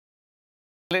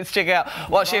Let's check out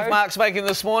what Chef Mark's making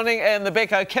this morning in the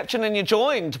Becco kitchen, and you're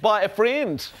joined by a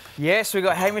friend. Yes, we've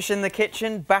got Hamish in the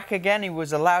kitchen, back again. He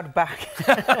was allowed back.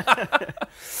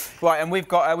 Right, and we've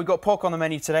got pork on the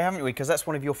menu today, haven't we? Because that's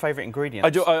one of your favourite ingredients. I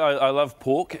do. I love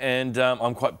pork, and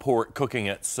I'm quite poor at cooking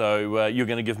it. So you're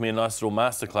going to give me a nice little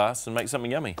masterclass and make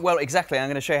something yummy. Well, exactly. I'm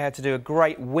going to show you how to do a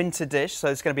great winter dish. So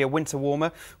it's going to be a winter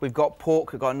warmer. We've got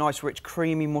pork. We've got a nice, rich,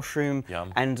 creamy mushroom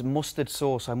and mustard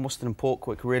sauce. So mustard and pork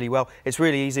work really well. It's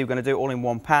really easy. We're going to do it all in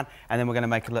one pan, and then we're going to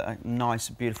make a nice,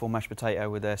 beautiful mashed potato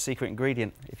with a secret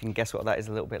ingredient. If you can guess what that is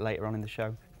a little bit later on in the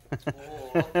show.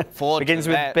 Begins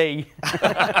with B.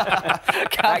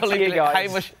 Can't believe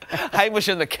Hamish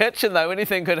in the kitchen, though.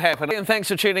 Anything could happen. And thanks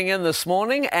for tuning in this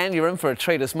morning. And you're in for a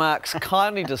treat, as Mark's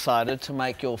kindly decided to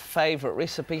make your favourite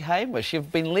recipe, Hamish.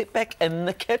 You've been let back in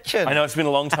the kitchen. I know, it's been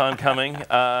a long time coming.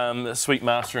 Sweet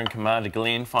Master and Commander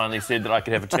Glenn finally said that I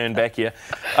could have a turn back here.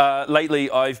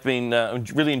 Lately, I've been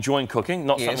really enjoying cooking,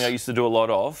 not something I used to do a lot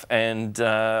of, and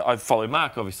I've followed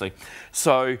Mark, obviously.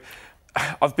 So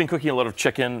I've been cooking a lot of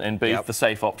chicken and beef, the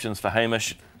safe options for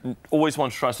Hamish. Always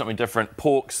want to try something different.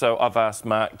 Pork, so I've asked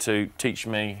Mark to teach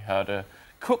me how to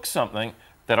cook something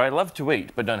that I love to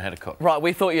eat but don't know how to cook. Right,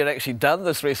 we thought you'd actually done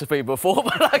this recipe before,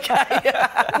 but okay.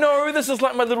 No, this is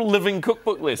like my little living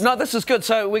cookbook lesson. No, this is good.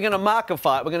 So we're going to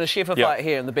Mark-a-fight. We're going to chef-a-fight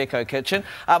here in the Becco kitchen.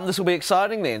 This will be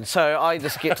exciting then. So I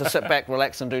just get to sit back,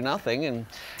 relax and do nothing, and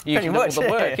you can do all the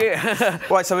work. Yeah.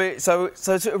 Right, so it's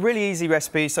a really easy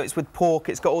recipe. So it's with pork.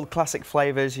 It's got all the classic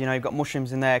flavours. You know, you've got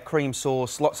mushrooms in there, cream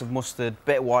sauce, lots of mustard,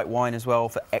 bit of white wine as well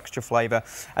for extra flavour.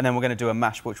 And then we're going to do a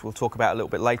mash, which we'll talk about a little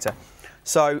bit later.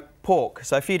 So pork,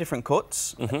 so a few different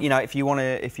cuts. You know, if you want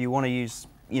to use,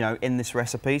 you know, in this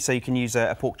recipe, so you can use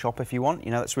a pork chop if you want.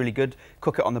 You know, that's really good.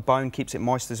 Cook it on the bone, keeps it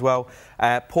moist as well.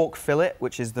 Pork fillet,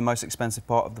 which is the most expensive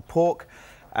part of the pork,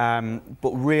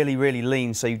 but really, really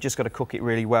lean. So you've just got to cook it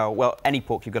really well. Well, any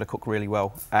pork you've got to cook really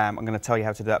well. I'm going to tell you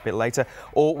how to do that a bit later.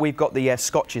 Or we've got the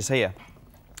Scotches here.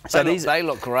 So they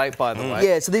look great, by the way.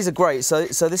 Yeah, so these are great. So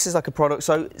this is like a product.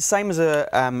 So same as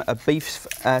a beef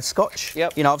Scotch.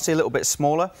 Yep. You know, obviously a little bit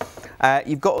smaller.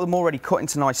 You've got them already cut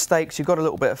into nice steaks. You've got a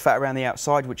little bit of fat around the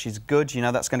outside, which is good. You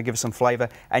know, that's going to give us some flavour.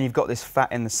 And you've got this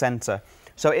fat in the centre.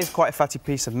 So it is quite a fatty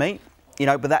piece of meat. You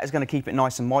know, but that is going to keep it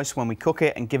nice and moist when we cook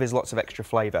it and give us lots of extra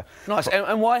flavour. Nice.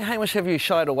 And why, Hamish, have you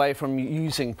shied away from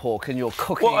using pork in your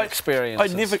cooking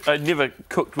experiences? I'd never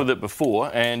cooked with it before,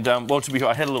 and well, to be honest,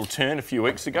 I had a little turn a few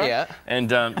weeks ago. Yeah. And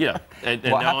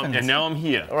now I'm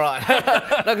here. Right.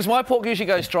 No, because my pork usually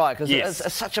goes dry, because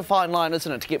it's such a fine line,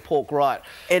 isn't it, to get pork right?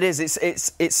 It is.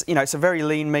 It's you know, it's a very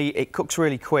lean meat. It cooks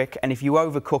really quick, and if you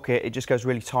overcook it, it just goes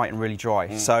really tight and really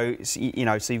dry. So you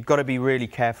know, so you've got to be really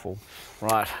careful.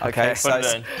 Right. Okay. So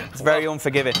it's very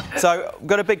unforgiving. So we've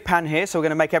got a big pan here, so we're going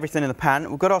to make everything in the pan.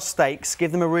 We've got our steaks.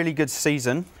 Give them a really good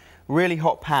season. Really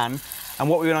hot pan. And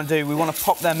what we want to do, we want to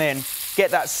pop them in,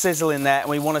 get that sizzle in there, and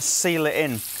we want to seal it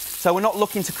in. So we're not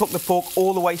looking to cook the pork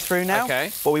all the way through now,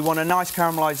 but we want a nice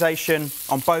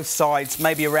caramelisation on both sides,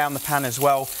 maybe around the pan as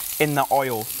well, in the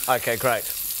oil. Okay,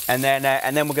 great. And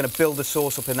then we're going to build the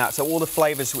sauce up in that. So all the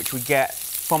flavours which we get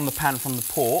from the pan from the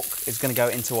pork is going to go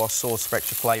into our sauce for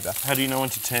extra flavour. How do you know when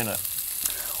to turn it?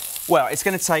 Well, it's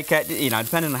going to take, you know,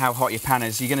 depending on how hot your pan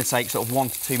is, you're going to take sort of 1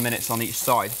 to 2 minutes on each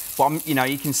side. But you know,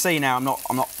 you can see now I'm not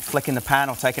flicking the pan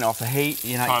or taking it off the heat.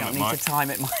 You know, you don't need to time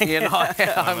it, Mike. You know,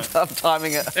 I'm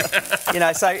timing it. You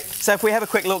know, so if we have a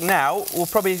quick look now, we'll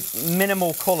probably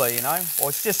minimal colour. You know, or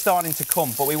it's just starting to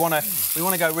come, but we want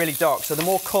to go really dark. So the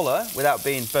more colour without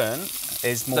being burnt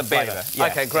is more flavour. Yeah,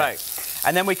 okay, great. Yeah.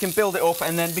 And then we can build it up,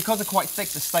 and then because they're quite thick,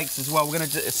 the steaks as well, we're going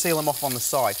to seal them off on the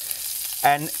side.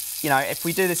 And you know, if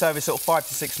we do this over sort of 5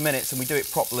 to 6 minutes and we do it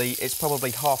properly, it's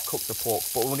probably half cooked the pork.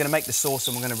 But we're going to make the sauce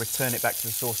and we're going to return it back to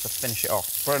the sauce to finish it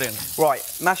off. Brilliant. Right,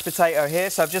 mashed potato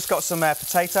here. So I've just got some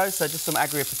potatoes, so just some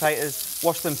agria potatoes.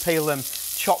 Wash them, peel them,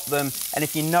 chop them, and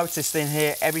if you noticed in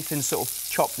here, everything's sort of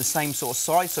chopped the same sort of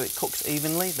size, so it cooks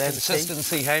evenly. There's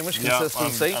consistency, Hamish,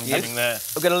 consistency. I'm getting there.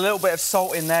 We've got a little bit of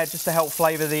salt in there just to help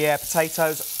flavour the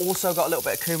potatoes. Also got a little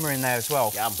bit of cumin in there as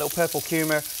well. A little purple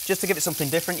cumin, just to give it something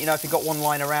different. You know, if you've got one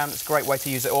lying around, it's a great way to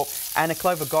use it up. And a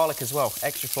clove of garlic as well,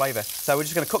 extra flavour. So we're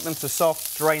just going to cook them to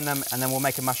soft, drain them, and then we'll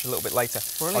make a mash a little bit later.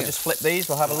 Brilliant. I'll just flip these,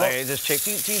 we'll have a look. Just check.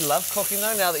 Do you love cooking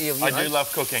though, now that you've... I do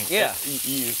love cooking. Yeah.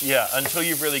 Yeah, until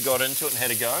you've really got into it and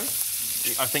had a go.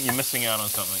 I think you're missing out on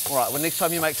something. Right, well, next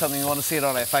time you make something, you want to see it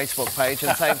on our Facebook page,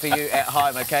 and same for you at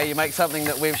home, OK? You make something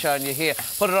that we've shown you here,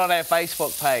 put it on our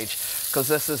Facebook page, because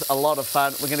this is a lot of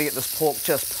fun. We're going to get this pork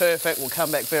just perfect. We'll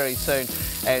come back very soon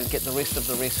and get the rest of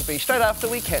the recipe straight after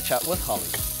we catch up with Holly.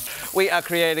 We are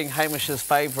creating Hamish's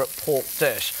favourite pork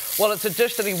dish. Well, it's a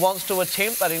dish that he wants to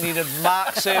attempt, but he needed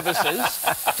Mark's services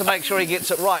to make sure he gets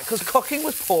it right, because cooking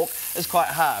with pork is quite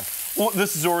hard. Well,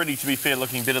 this is already, to be fair,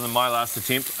 looking better than my last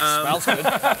attempt. Smells good.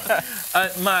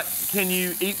 Mark, can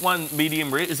you eat one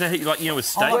medium rare? Is that like, a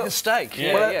steak? Oh, like a steak,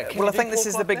 yeah. Well, I think this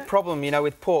is the big problem,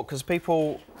 with pork, because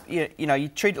people, you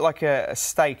treat it like a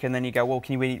steak and then you go, well,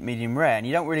 can you eat it medium rare? And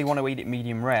you don't really want to eat it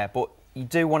medium rare, but you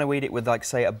do want to eat it with, like,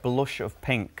 say, a blush of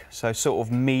pink. So sort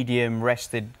of medium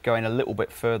rested, going a little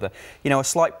bit further. A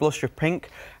slight blush of pink,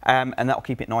 and that'll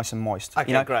keep it nice and moist.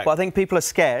 Okay, great. But I think people are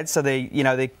scared, so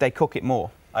they cook it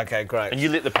more. Okay, great. And you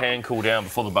let the pan cool down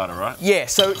before the butter, right? Yeah,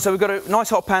 so we've got a nice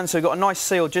hot pan, so we've got a nice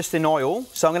seal just in oil.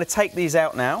 So I'm going to take these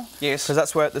out now. Yes. Because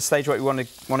that's where at the stage where we want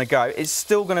to go. It's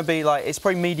still going to be like, it's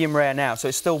probably medium rare now, so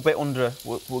it's still a bit under.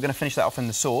 We're going to finish that off in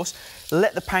the sauce.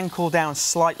 Let the pan cool down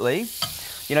slightly.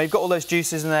 You've got all those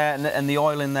juices in there and the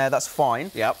oil in there, that's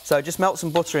fine. Yep. So just melt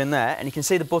some butter in there, and you can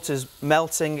see the butter's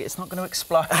melting. It's not going to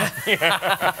explode.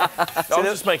 I'm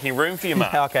just making room for you,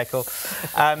 Mark. Okay, cool.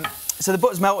 So the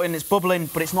butter's melting, it's bubbling,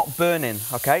 but it's not burning,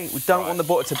 OK? We don't want the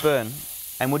butter to burn.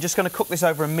 And we're just going to cook this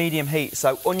over a medium heat.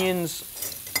 So onions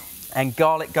and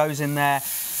garlic goes in there,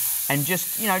 and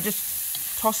just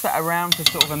toss that around for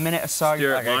sort of a minute or so.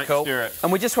 Stir it, Mike, cool. stir it.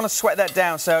 And we just want to sweat that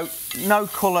down, so no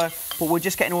colour, but we're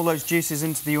just getting all those juices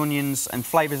into the onions and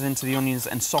flavours into the onions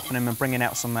and softening them and bringing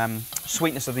out some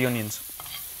sweetness of the onions.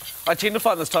 I tend to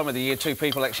find this time of the year too,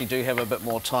 people actually do have a bit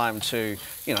more time to,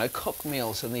 cook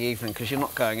meals in the evening, because you're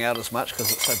not going out as much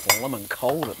because it's so blooming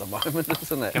cold at the moment,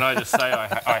 isn't it? Can I just say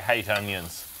I hate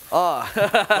onions? Oh.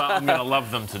 But I'm going to love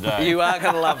them today. You are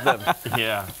going to love them.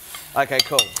 Yeah. Okay,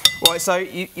 cool. Right, so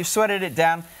you've sweated it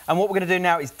down, and what we're going to do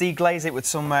now is deglaze it with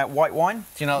some white wine.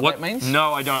 Do you know what that means?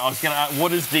 No, I don't. I was going to ask,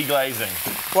 what is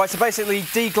deglazing? Right, so basically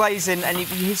deglazing, and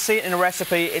you see it in a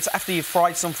recipe, it's after you've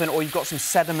fried something or you've got some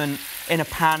sediment in a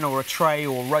pan or a tray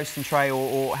or roasting tray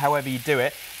or however you do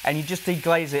it, and you just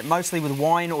deglaze it, mostly with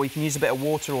wine, or you can use a bit of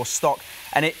water or stock,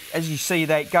 and it, as you see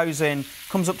there, it goes in,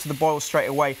 comes up to the boil straight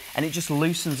away, and it just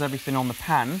loosens everything on the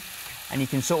pan. And you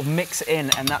can sort of mix it in,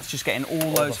 and that's just getting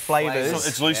all those flavours. So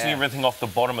it's loosening everything off the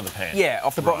bottom of the pan? Yeah,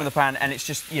 off the bottom of the pan, and it's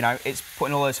just, it's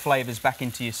putting all those flavours back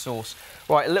into your sauce.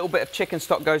 Right, a little bit of chicken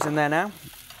stock goes in there now.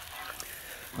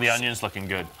 The onion's looking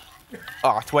good.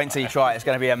 Oh, wait until you try it. It's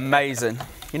going to be amazing.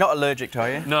 You're not allergic,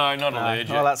 are you? No, not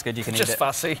allergic. Oh, that's good. You can eat it. Just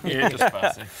fussy. Yeah, just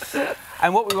fussy.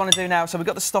 And what we want to do now, so we've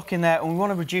got the stock in there, and we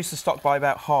want to reduce the stock by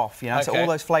about half, so all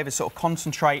those flavours sort of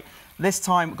concentrate. This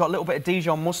time, we've got a little bit of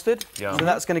Dijon mustard, so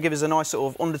that's going to give us a nice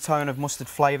sort of undertone of mustard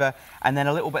flavour, and then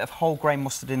a little bit of whole grain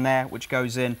mustard in there, which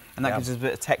goes in, and that gives us a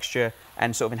bit of texture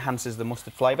and sort of enhances the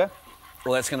mustard flavour.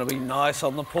 Well, that's going to be nice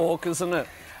on the pork, isn't it?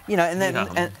 And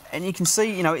then and you can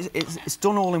see, it's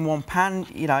done all in one pan.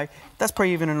 That's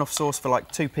probably even enough sauce for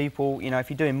like 2 people.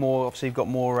 If you're doing more, obviously you've got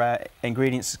more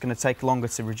ingredients. It's going to take longer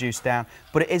to reduce down,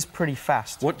 but it is pretty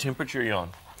fast. What temperature are you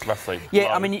on, roughly? Yeah, low?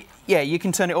 I mean, you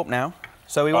can turn it up now.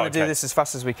 So we want to do this as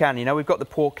fast as we can. We've got the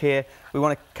pork here. We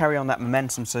want to carry on that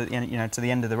momentum, so to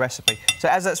the end of the recipe. So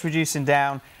as that's reducing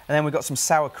down, and then we've got some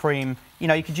sour cream.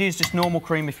 You could use just normal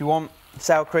cream if you want.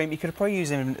 Sour cream. You could probably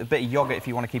use a bit of yogurt if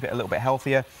you want to keep it a little bit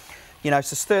healthier. So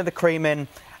stir the cream in,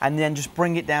 and then just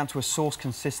bring it down to a sauce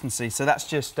consistency. So that's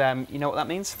just, you know what that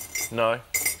means? No.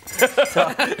 That's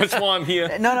why I'm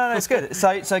here. No, it's good.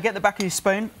 So get the back of your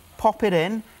spoon, pop it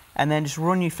in, and then just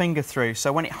run your finger through.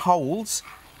 So when it holds,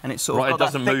 and it's sort of got it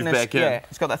doesn't that thickness, move back in. Yeah,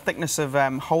 it's got that thickness of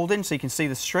holding, so you can see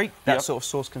the streak, that sort of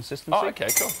sauce consistency. Oh, okay,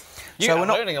 cool. You're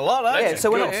learning a lot, aren't you? Yeah, so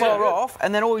we're not far off,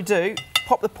 and then all we do,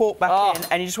 pop the pork back in,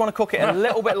 and you just want to cook it a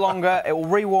little bit longer. It will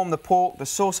rewarm the pork, the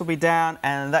sauce will be down,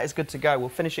 and that is good to go. We'll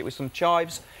finish it with some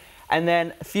chives, and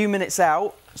then a few minutes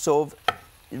out, sort of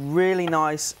really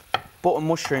nice butter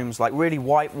mushrooms, like really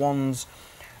white ones,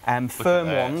 firm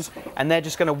ones, and they're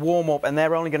just going to warm up, and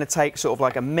they're only going to take sort of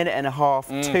like a minute and a half,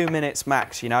 2 minutes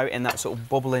max, in that sort of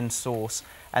bubbling sauce.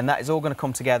 And that is all going to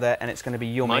come together, and it's going to be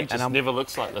yummy. Mine just never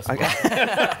looks like this. Okay.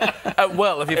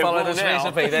 Well, if you follow this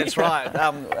recipe, that's right.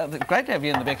 Great to have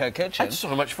you in the Becco kitchen. It's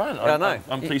so much fun. I know.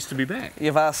 I'm pleased to be back.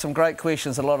 You've asked some great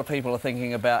questions a lot of people are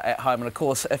thinking about at home. And, of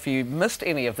course, if you missed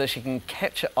any of this, you can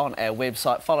catch it on our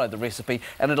website, follow the recipe,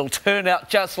 and it'll turn out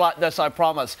just like this, I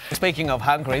promise. Speaking of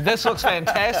hungry, this looks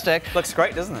fantastic. Looks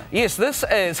great, doesn't it? Yes, this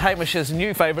is Hamish's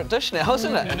new favourite dish now,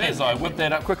 isn't it? It is. I whipped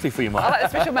that up quickly for you, Mike. I like the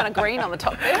special amount of green on the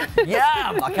top there.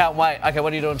 Yeah, I can't wait. OK,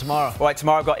 what are you doing tomorrow? Right,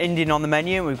 tomorrow I've got Indian on the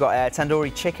menu. We've got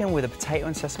tandoori chicken with a potato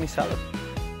and sesame salad.